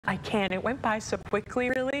I can. It went by so quickly,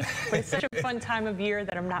 really. But it's such a fun time of year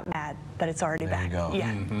that I'm not mad that it's already back. There you go.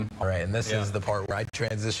 Yeah. All right, and this is the part where I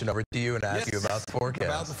transition over to you and ask you about the forecast.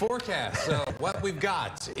 About the forecast. So what we've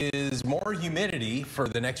got is more humidity for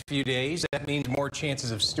the next few days. That means more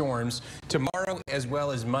chances of storms tomorrow as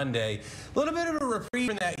well as Monday. A little bit of a reprieve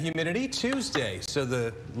in that humidity Tuesday. So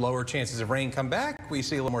the lower chances of rain come back. We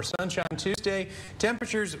see a little more sunshine Tuesday.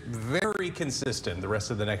 Temperatures very consistent the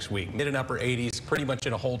rest of the next week. Mid and upper 80s, pretty much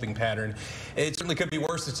in a holding pattern. It certainly could be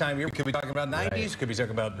worse this time of year. We could be talking about 90s, could be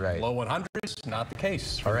talking about low 100s. Not the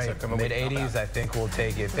case. All right, mid 80s, I think we'll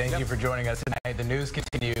take it. Thank you for joining us tonight. The news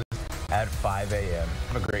continues at 5 a.m.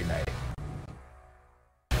 Have a great night.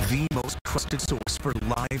 The most trusted source for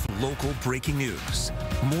live local breaking news.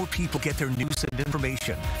 More people get their news and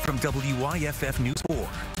information from WYFF News 4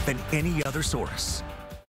 than any other source.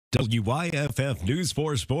 WYFF News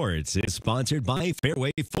 4 Sports is sponsored by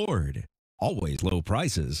Fairway Ford. Always low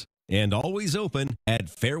prices and always open at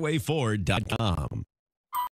fairwayford.com.